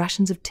front with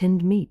rations of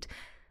tinned meat.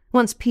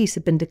 Once peace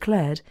had been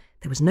declared,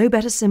 there was no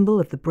better symbol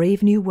of the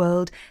brave new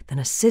world than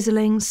a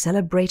sizzling,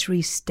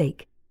 celebratory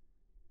steak.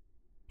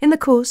 In the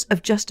course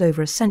of just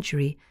over a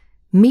century,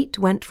 meat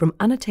went from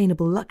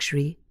unattainable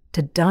luxury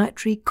to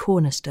dietary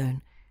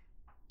cornerstone.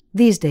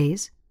 These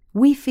days,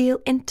 we feel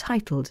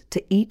entitled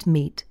to eat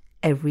meat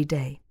every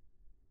day.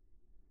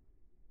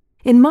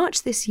 In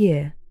March this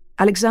year,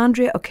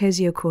 Alexandria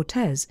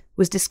Ocasio-Cortez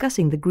was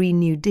discussing the Green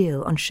New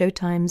Deal on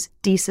Showtime's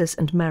Desus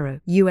and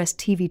Mero US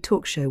TV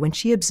talk show when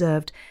she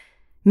observed,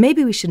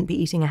 "Maybe we shouldn't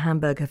be eating a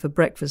hamburger for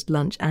breakfast,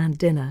 lunch, and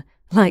dinner.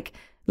 Like,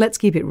 let's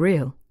keep it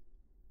real."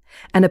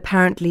 An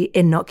apparently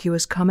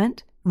innocuous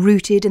comment,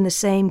 rooted in the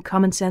same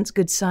common-sense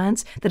good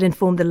science that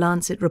informed the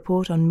Lancet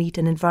report on meat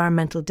and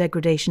environmental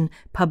degradation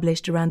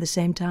published around the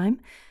same time?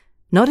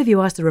 Not if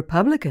you ask the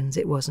Republicans,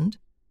 it wasn't.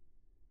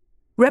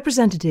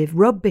 Representative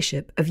Rob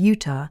Bishop of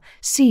Utah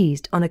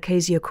seized on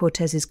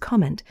Ocasio-Cortez's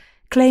comment,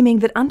 claiming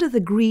that under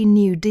the Green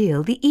New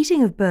Deal, the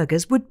eating of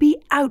burgers would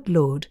be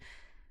outlawed.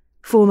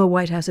 Former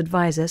White House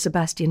advisor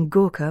Sebastian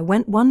Gorka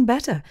went one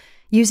better,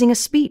 using a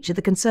speech at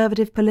the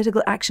Conservative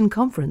Political Action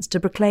Conference to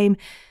proclaim,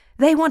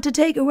 "They want to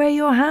take away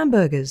your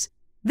hamburgers.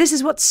 This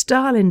is what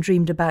Stalin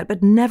dreamed about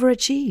but never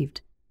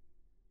achieved."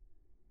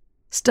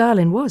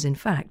 Stalin was, in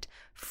fact,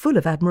 full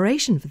of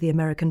admiration for the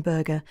American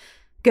burger,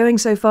 going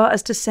so far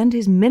as to send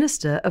his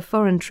Minister of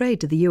Foreign Trade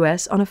to the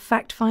US on a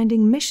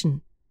fact-finding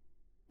mission.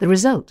 The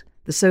result,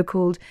 the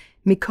so-called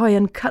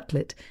Mikoyan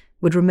cutlet,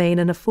 would remain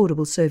an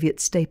affordable Soviet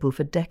staple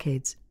for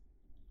decades.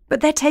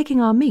 But "they're taking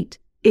our meat"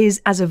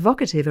 is as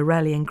evocative a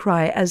rallying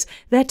cry as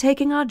 "they're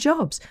taking our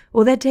jobs"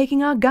 or "they're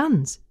taking our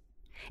guns."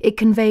 It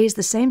conveys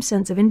the same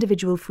sense of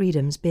individual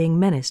freedoms being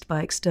menaced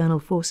by external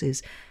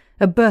forces,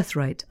 a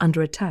birthright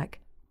under attack.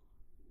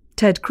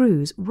 Ted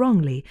Cruz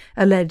wrongly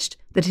alleged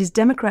that his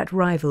Democrat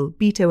rival,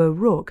 Beto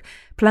O'Rourke,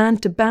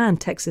 planned to ban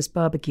Texas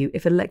barbecue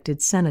if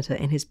elected senator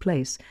in his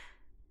place.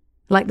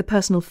 Like the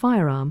personal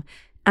firearm,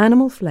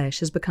 animal flesh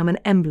has become an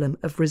emblem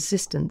of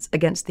resistance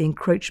against the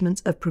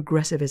encroachments of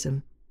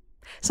progressivism,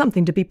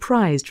 something to be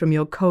prized from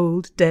your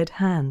cold, dead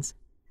hands.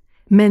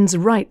 Men's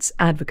rights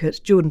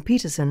advocate Jordan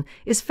Peterson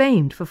is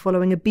famed for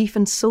following a beef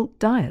and salt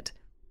diet.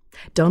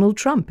 Donald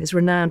Trump is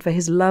renowned for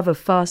his love of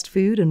fast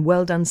food and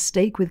well-done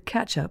steak with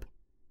ketchup.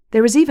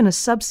 There is even a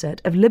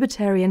subset of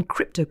libertarian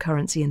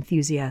cryptocurrency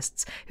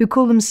enthusiasts who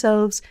call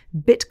themselves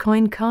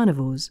Bitcoin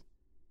carnivores.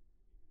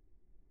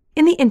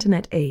 In the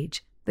internet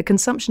age, the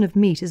consumption of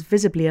meat is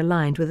visibly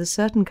aligned with a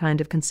certain kind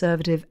of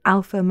conservative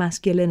alpha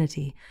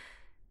masculinity.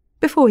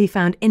 Before he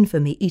found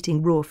infamy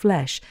eating raw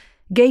flesh,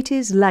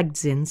 Gates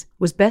Lagdzins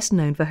was best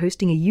known for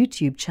hosting a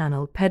YouTube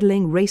channel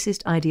peddling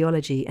racist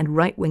ideology and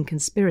right-wing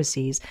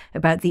conspiracies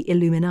about the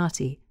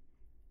Illuminati.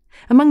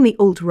 Among the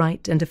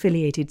alt-right and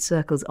affiliated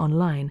circles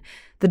online,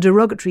 the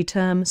derogatory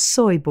term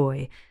soy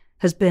boy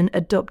has been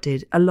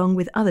adopted along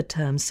with other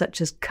terms such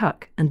as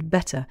cuck and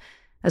beta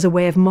as a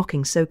way of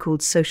mocking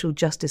so-called social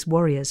justice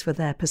warriors for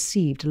their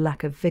perceived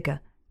lack of vigour.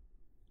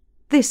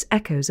 This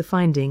echoes a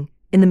finding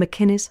in the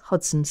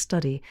McInnes-Hodson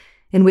study,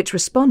 in which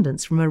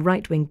respondents from a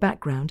right-wing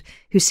background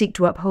who seek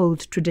to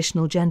uphold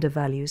traditional gender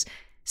values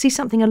see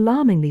something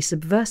alarmingly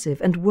subversive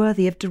and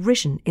worthy of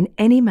derision in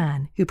any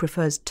man who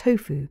prefers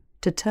tofu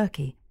to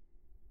turkey.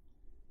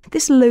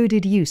 This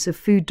loaded use of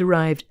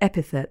food-derived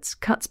epithets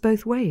cuts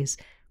both ways.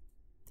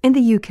 In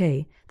the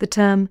UK, the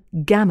term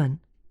gammon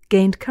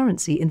gained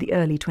currency in the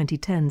early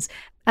 2010s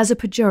as a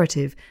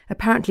pejorative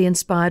apparently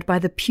inspired by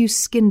the puce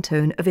skin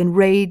tone of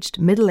enraged,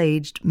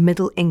 middle-aged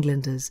Middle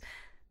Englanders.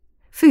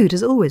 Food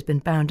has always been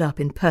bound up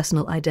in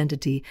personal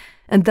identity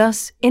and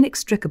thus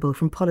inextricable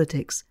from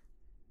politics.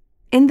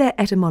 In their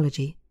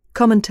etymology,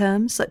 common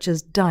terms such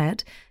as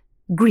diet,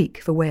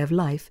 Greek for way of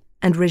life,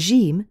 and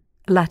regime,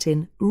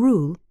 Latin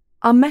rule,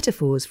 are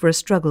metaphors for a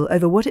struggle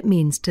over what it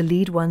means to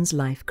lead one's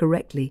life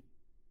correctly.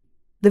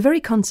 The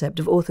very concept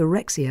of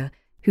orthorexia,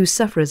 whose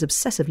sufferers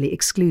obsessively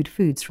exclude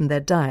foods from their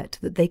diet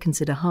that they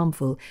consider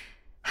harmful,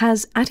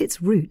 has at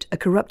its root a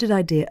corrupted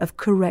idea of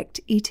correct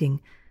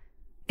eating.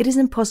 It is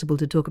impossible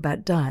to talk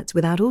about diets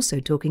without also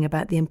talking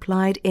about the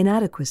implied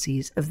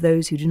inadequacies of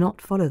those who do not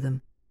follow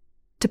them.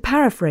 To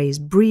paraphrase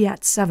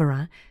Brillat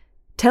Savarin,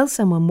 tell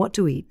someone what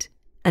to eat,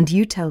 and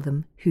you tell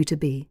them who to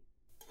be.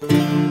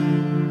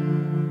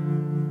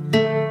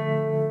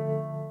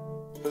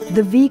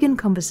 The vegan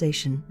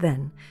conversation,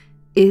 then,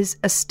 is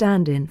a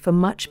stand-in for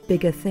much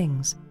bigger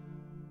things.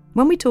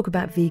 When we talk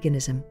about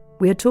veganism,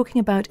 we are talking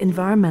about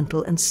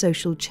environmental and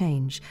social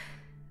change.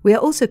 We are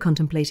also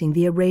contemplating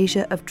the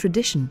erasure of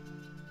tradition.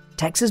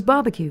 Texas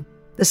barbecue,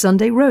 the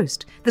Sunday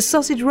roast, the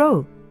sausage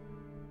roll.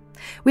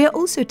 We are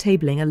also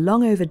tabling a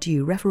long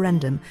overdue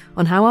referendum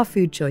on how our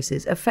food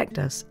choices affect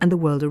us and the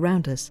world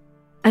around us.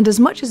 And as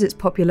much as its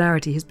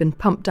popularity has been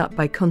pumped up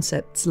by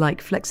concepts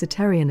like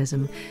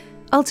flexitarianism,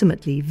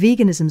 ultimately,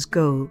 veganism's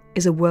goal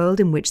is a world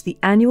in which the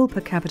annual per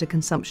capita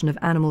consumption of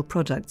animal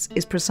products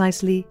is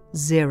precisely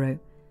 0.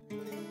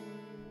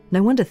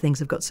 No wonder things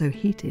have got so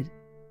heated.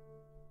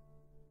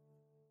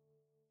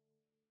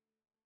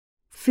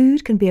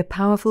 Food can be a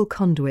powerful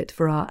conduit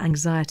for our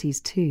anxieties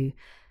too.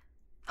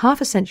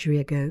 Half a century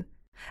ago,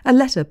 a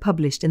letter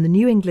published in the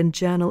New England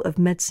Journal of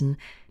Medicine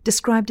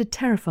described a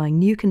terrifying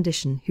new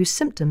condition whose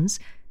symptoms,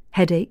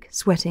 headache,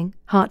 sweating,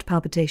 heart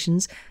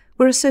palpitations,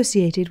 were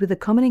associated with a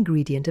common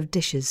ingredient of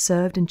dishes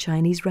served in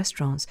Chinese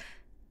restaurants,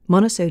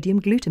 monosodium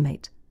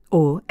glutamate,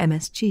 or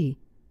MSG.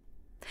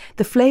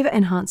 The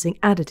flavour-enhancing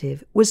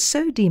additive was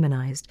so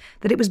demonized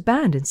that it was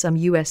banned in some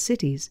US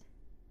cities.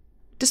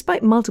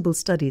 Despite multiple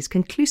studies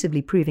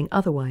conclusively proving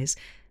otherwise,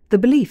 the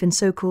belief in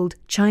so-called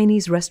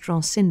Chinese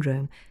restaurant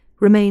syndrome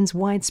remains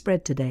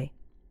widespread today.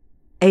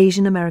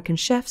 Asian American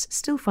chefs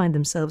still find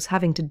themselves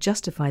having to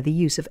justify the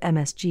use of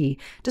MSG,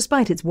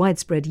 despite its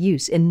widespread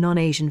use in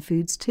non-Asian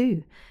foods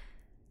too.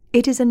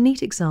 It is a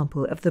neat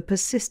example of the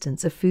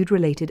persistence of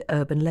food-related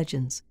urban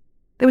legends.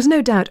 There was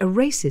no doubt a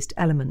racist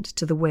element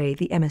to the way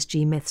the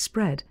MSG myth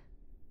spread.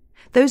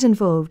 Those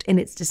involved in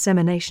its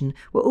dissemination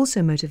were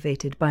also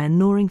motivated by a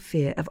gnawing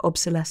fear of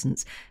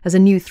obsolescence as a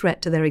new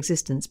threat to their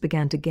existence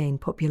began to gain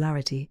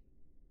popularity.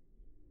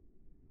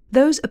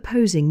 Those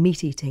opposing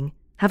meat-eating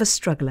have a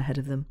struggle ahead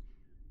of them.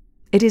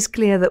 It is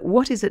clear that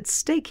what is at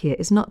stake here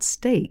is not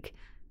steak,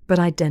 but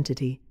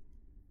identity.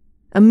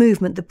 A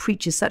movement that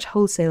preaches such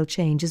wholesale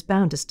change is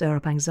bound to stir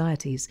up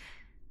anxieties.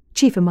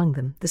 Chief among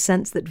them, the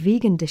sense that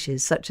vegan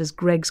dishes such as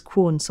Greggs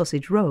Quorn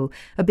sausage roll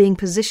are being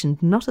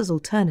positioned not as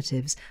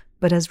alternatives,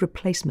 but as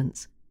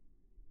replacements.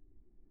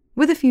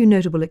 With a few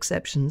notable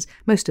exceptions,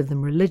 most of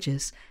them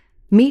religious,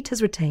 meat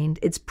has retained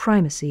its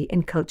primacy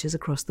in cultures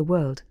across the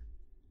world.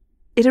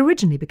 It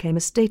originally became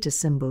a status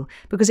symbol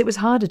because it was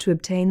harder to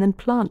obtain than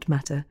plant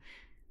matter.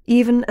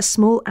 Even a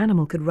small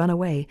animal could run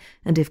away,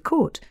 and if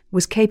caught,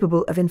 was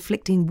capable of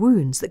inflicting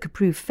wounds that could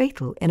prove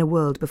fatal in a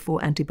world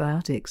before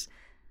antibiotics.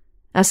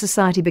 As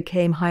society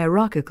became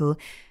hierarchical,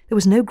 there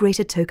was no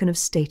greater token of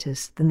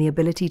status than the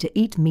ability to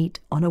eat meat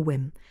on a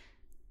whim.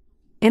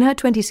 In her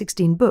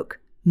 2016 book,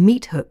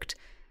 Meat Hooked,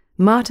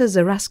 Marta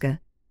Zaraska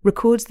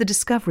records the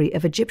discovery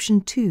of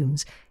Egyptian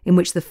tombs in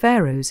which the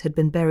pharaohs had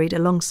been buried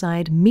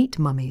alongside meat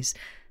mummies,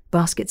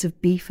 baskets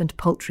of beef and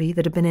poultry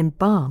that had been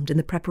embalmed in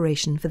the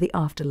preparation for the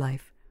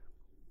afterlife.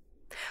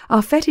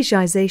 Our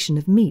fetishization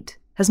of meat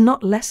has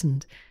not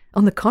lessened.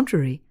 On the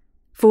contrary,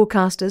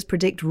 forecasters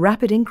predict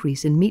rapid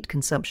increase in meat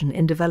consumption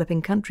in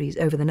developing countries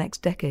over the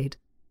next decade.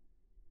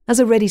 As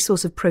a ready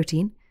source of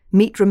protein,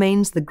 meat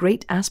remains the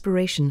great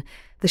aspiration,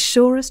 the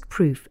surest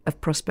proof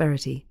of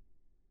prosperity.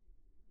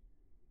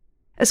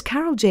 As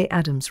Carol J.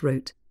 Adams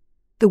wrote,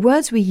 "The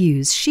words we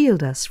use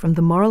shield us from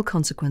the moral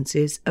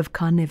consequences of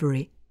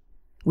carnivory.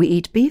 We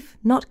eat beef,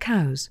 not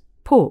cows,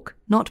 pork,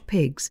 not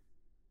pigs,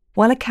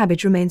 while a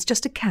cabbage remains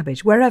just a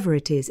cabbage wherever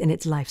it is in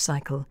its life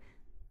cycle.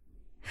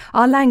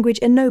 Our language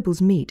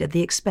ennobles meat at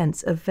the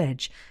expense of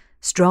veg.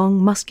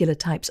 Strong, muscular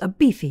types are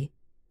beefy.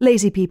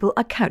 Lazy people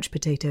are couch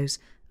potatoes.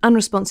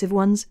 Unresponsive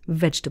ones,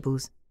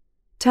 vegetables.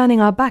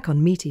 Turning our back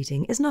on meat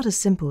eating is not as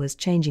simple as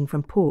changing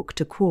from pork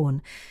to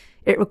Quorn.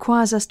 It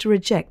requires us to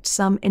reject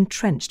some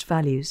entrenched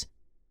values."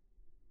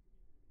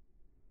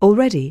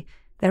 Already,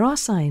 there are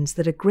signs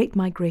that a great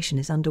migration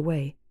is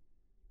underway.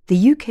 The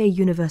UK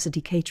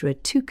university caterer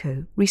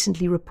Tuco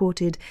recently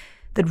reported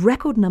that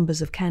record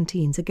numbers of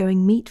canteens are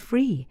going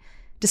meat-free,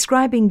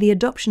 describing the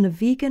adoption of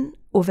vegan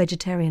or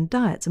vegetarian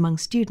diets among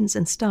students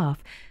and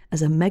staff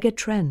as a mega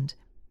trend.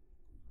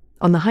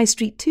 On the high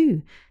street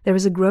too, there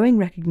is a growing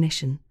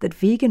recognition that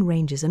vegan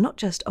ranges are not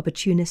just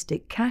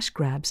opportunistic cash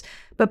grabs,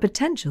 but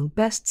potential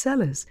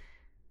bestsellers.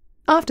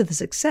 After the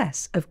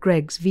success of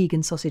Greggs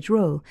vegan sausage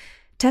roll,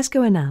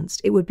 Tesco announced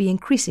it would be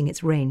increasing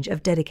its range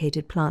of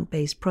dedicated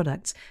plant-based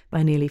products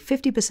by nearly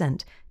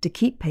 50% to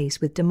keep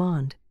pace with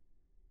demand.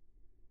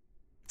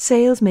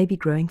 Sales may be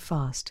growing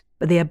fast,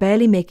 but they are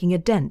barely making a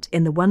dent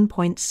in the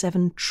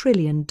 $1.7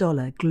 trillion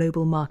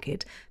global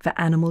market for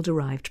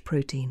animal-derived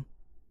protein.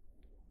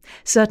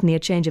 Certainly a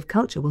change of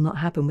culture will not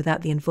happen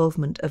without the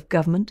involvement of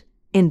government,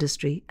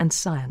 industry, and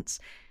science.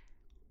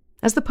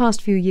 As the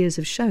past few years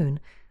have shown,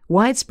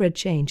 widespread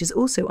change is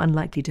also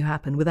unlikely to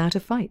happen without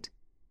a fight.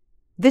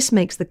 This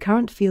makes the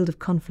current field of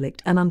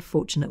conflict an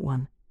unfortunate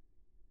one.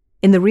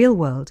 In the real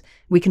world,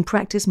 we can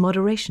practice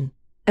moderation,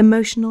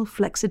 emotional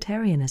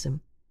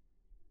flexitarianism.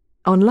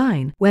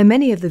 Online, where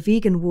many of the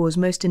vegan war's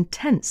most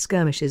intense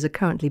skirmishes are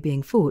currently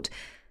being fought,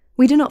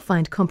 we do not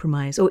find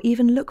compromise or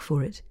even look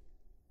for it.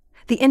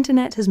 The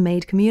internet has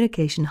made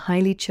communication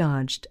highly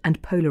charged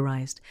and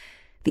polarized.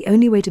 The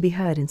only way to be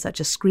heard in such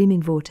a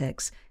screaming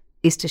vortex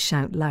is to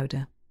shout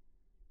louder.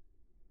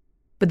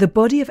 But the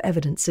body of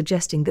evidence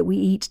suggesting that we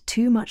eat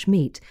too much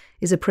meat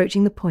is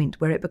approaching the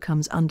point where it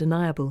becomes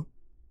undeniable.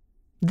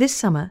 This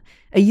summer,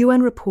 a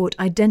UN report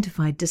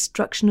identified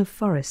destruction of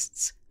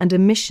forests and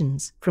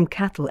emissions from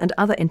cattle and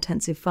other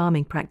intensive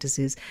farming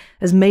practices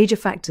as major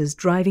factors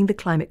driving the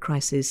climate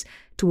crisis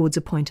towards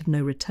a point of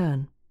no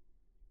return.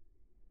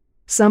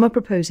 Some are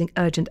proposing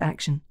urgent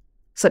action,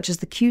 such as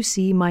the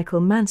QC Michael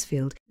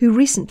Mansfield, who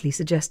recently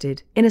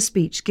suggested, in a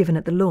speech given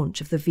at the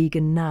launch of the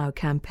Vegan Now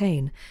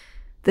campaign,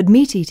 that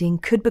meat-eating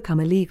could become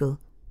illegal.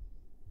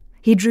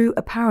 He drew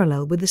a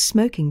parallel with the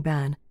smoking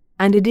ban,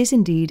 and it is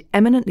indeed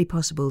eminently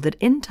possible that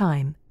in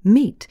time,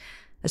 meat,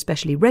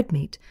 especially red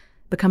meat,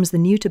 becomes the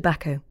new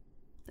tobacco,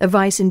 a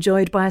vice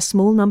enjoyed by a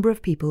small number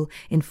of people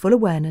in full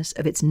awareness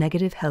of its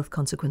negative health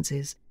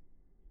consequences.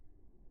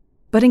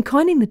 But in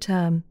coining the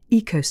term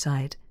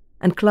ecocide,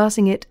 and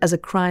classing it as a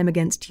crime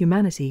against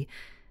humanity,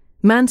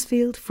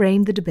 Mansfield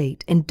framed the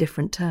debate in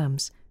different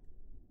terms.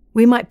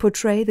 We might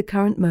portray the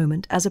current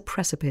moment as a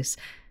precipice,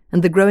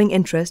 and the growing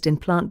interest in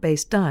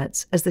plant-based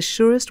diets as the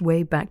surest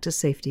way back to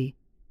safety.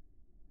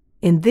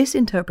 In this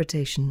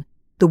interpretation,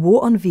 the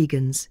war on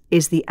vegans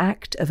is the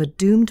act of a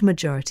doomed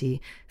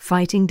majority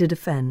fighting to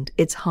defend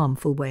its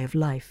harmful way of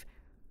life.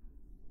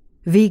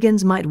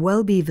 Vegans might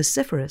well be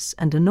vociferous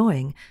and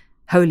annoying,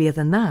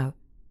 holier-than-thou,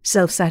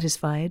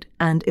 self-satisfied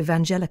and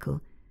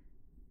evangelical.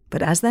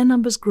 But as their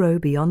numbers grow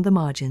beyond the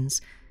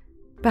margins,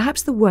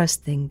 perhaps the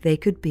worst thing they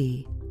could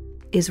be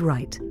is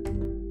right.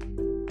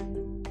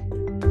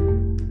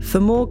 For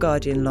more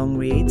Guardian long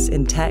reads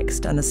in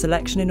text and a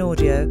selection in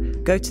audio,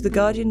 go to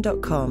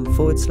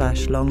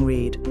theguardian.com/long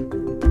read.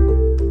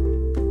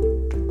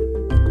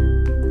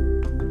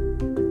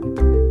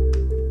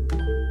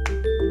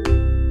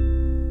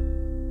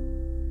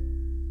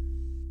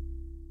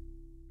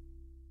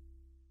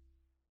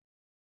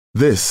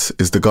 This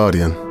is The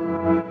Guardian.